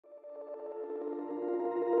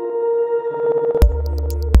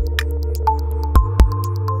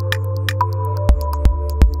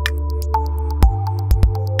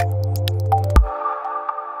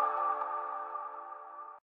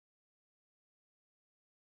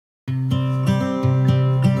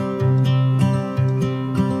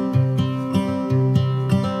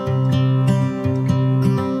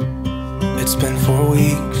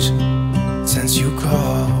weeks since you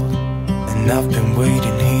called, and I've been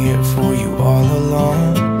waiting here for you all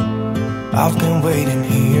along. I've been waiting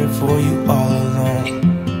here for you all along.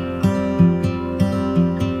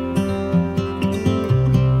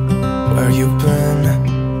 Where you been?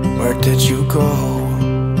 Where did you go?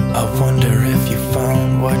 I wonder if you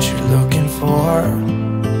found what you're looking for.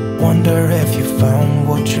 Wonder if you found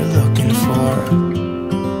what you're looking for.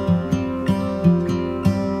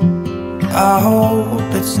 I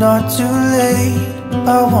hope it's not too late.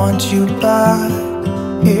 I want you back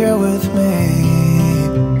here with me.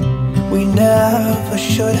 We never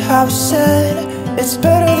should have said it's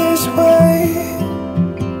better this way.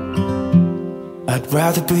 I'd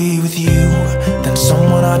rather be with you than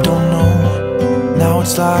someone I don't know. Now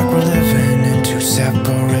it's like we're living in two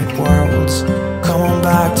separate worlds. Come on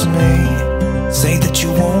back to me, say that you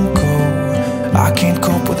won't go. I can't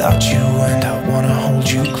cope without you and I wanna hold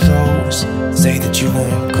you close. Say that you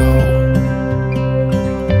won't go.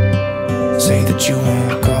 Say that you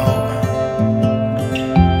won't go.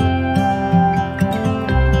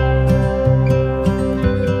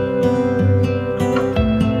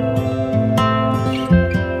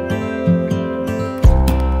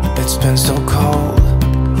 It's been so cold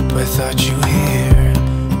without you here.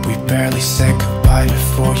 We barely said goodbye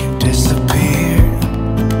before you disappeared.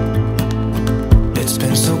 It's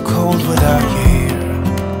been so cold without you here.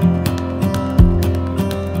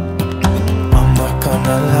 I'm not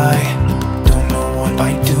gonna lie, don't know what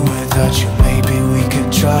I'd do without you. Maybe we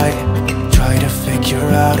could try to figure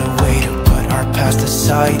out a way to put our past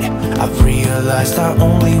aside. I've realized I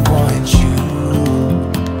only want you.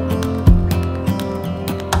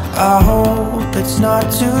 I hope it's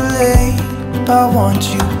not too late. I want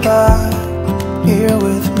you back here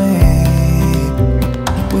with me.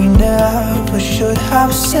 We never should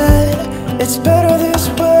have said it's better this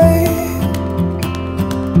way.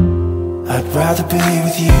 I'd rather be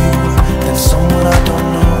with you than someone I don't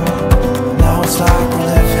know. Now it's like we're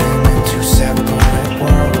living in two separate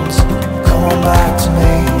worlds. Come on back to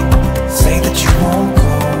me, say that you won't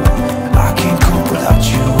go. I can't cope without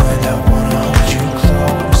you and I wanna hold you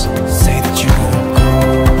close. Say that you won't go.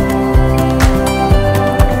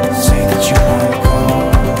 Say that you won't go.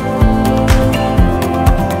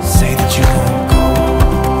 Say that you won't go.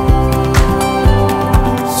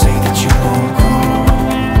 Say that you won't go.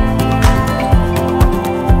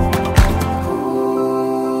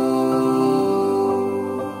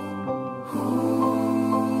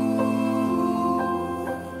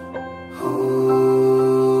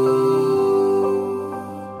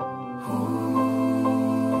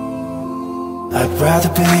 I'd rather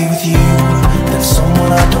be with you than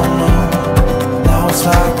someone I don't know. Now it's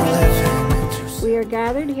like we're living in two. We are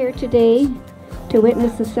gathered here today to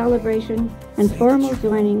witness the celebration and formal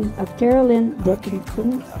joining of Tara Lynn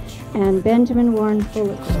Dickinson and Benjamin Warren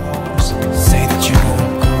Fullerton. Say that you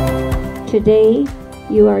won't go. Today,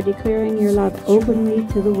 you are declaring your love openly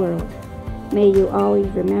to the world. May you always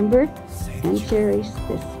remember and cherish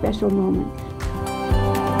this special moment.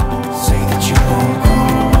 Say that you won't go.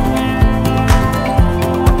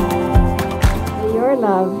 Your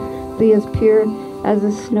love be as pure as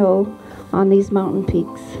the snow on these mountain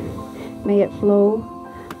peaks. May it flow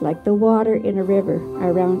like the water in a river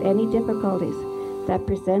around any difficulties that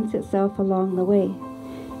presents itself along the way.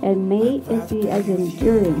 And may it be as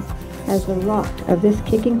enduring as the rock of this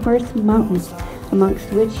Kicking Horse Mountain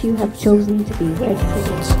amongst which you have chosen to be wed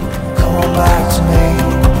today. Come on back to me,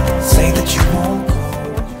 say that you won't go.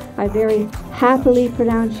 I very happily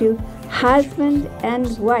pronounce you husband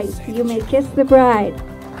and wife. You may kiss the bride.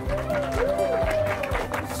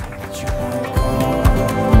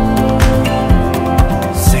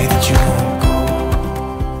 Say that you won't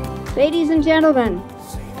go. Ladies and gentlemen,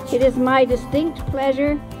 it is my distinct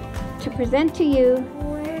pleasure to present to you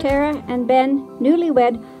Tara and Ben,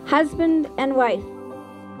 newlywed husband and wife.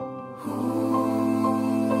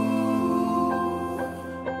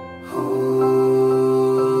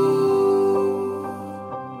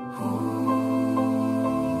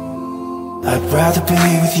 I'd rather be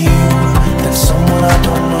with you than someone I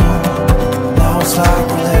don't know. Now it's like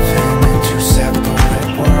we're living in two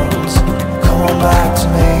separate worlds. Come on back to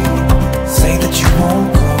me, say that you won't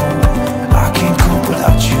go. I can't cope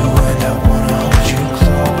without you and I wanna hold you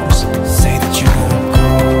close. Say that you won't go.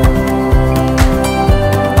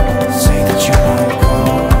 Say that you won't go.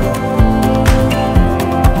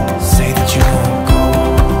 Say that you won't go.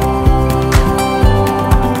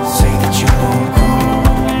 Say that you won't go.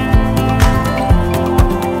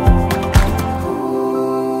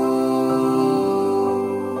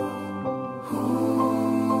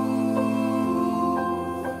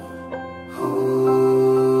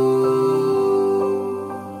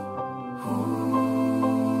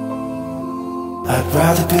 I'd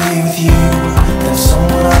rather be with you than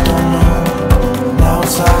someone I don't know. Now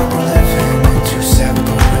it's like we're living in two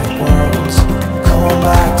separate worlds. Come on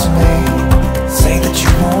back to me, say that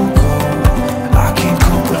you won't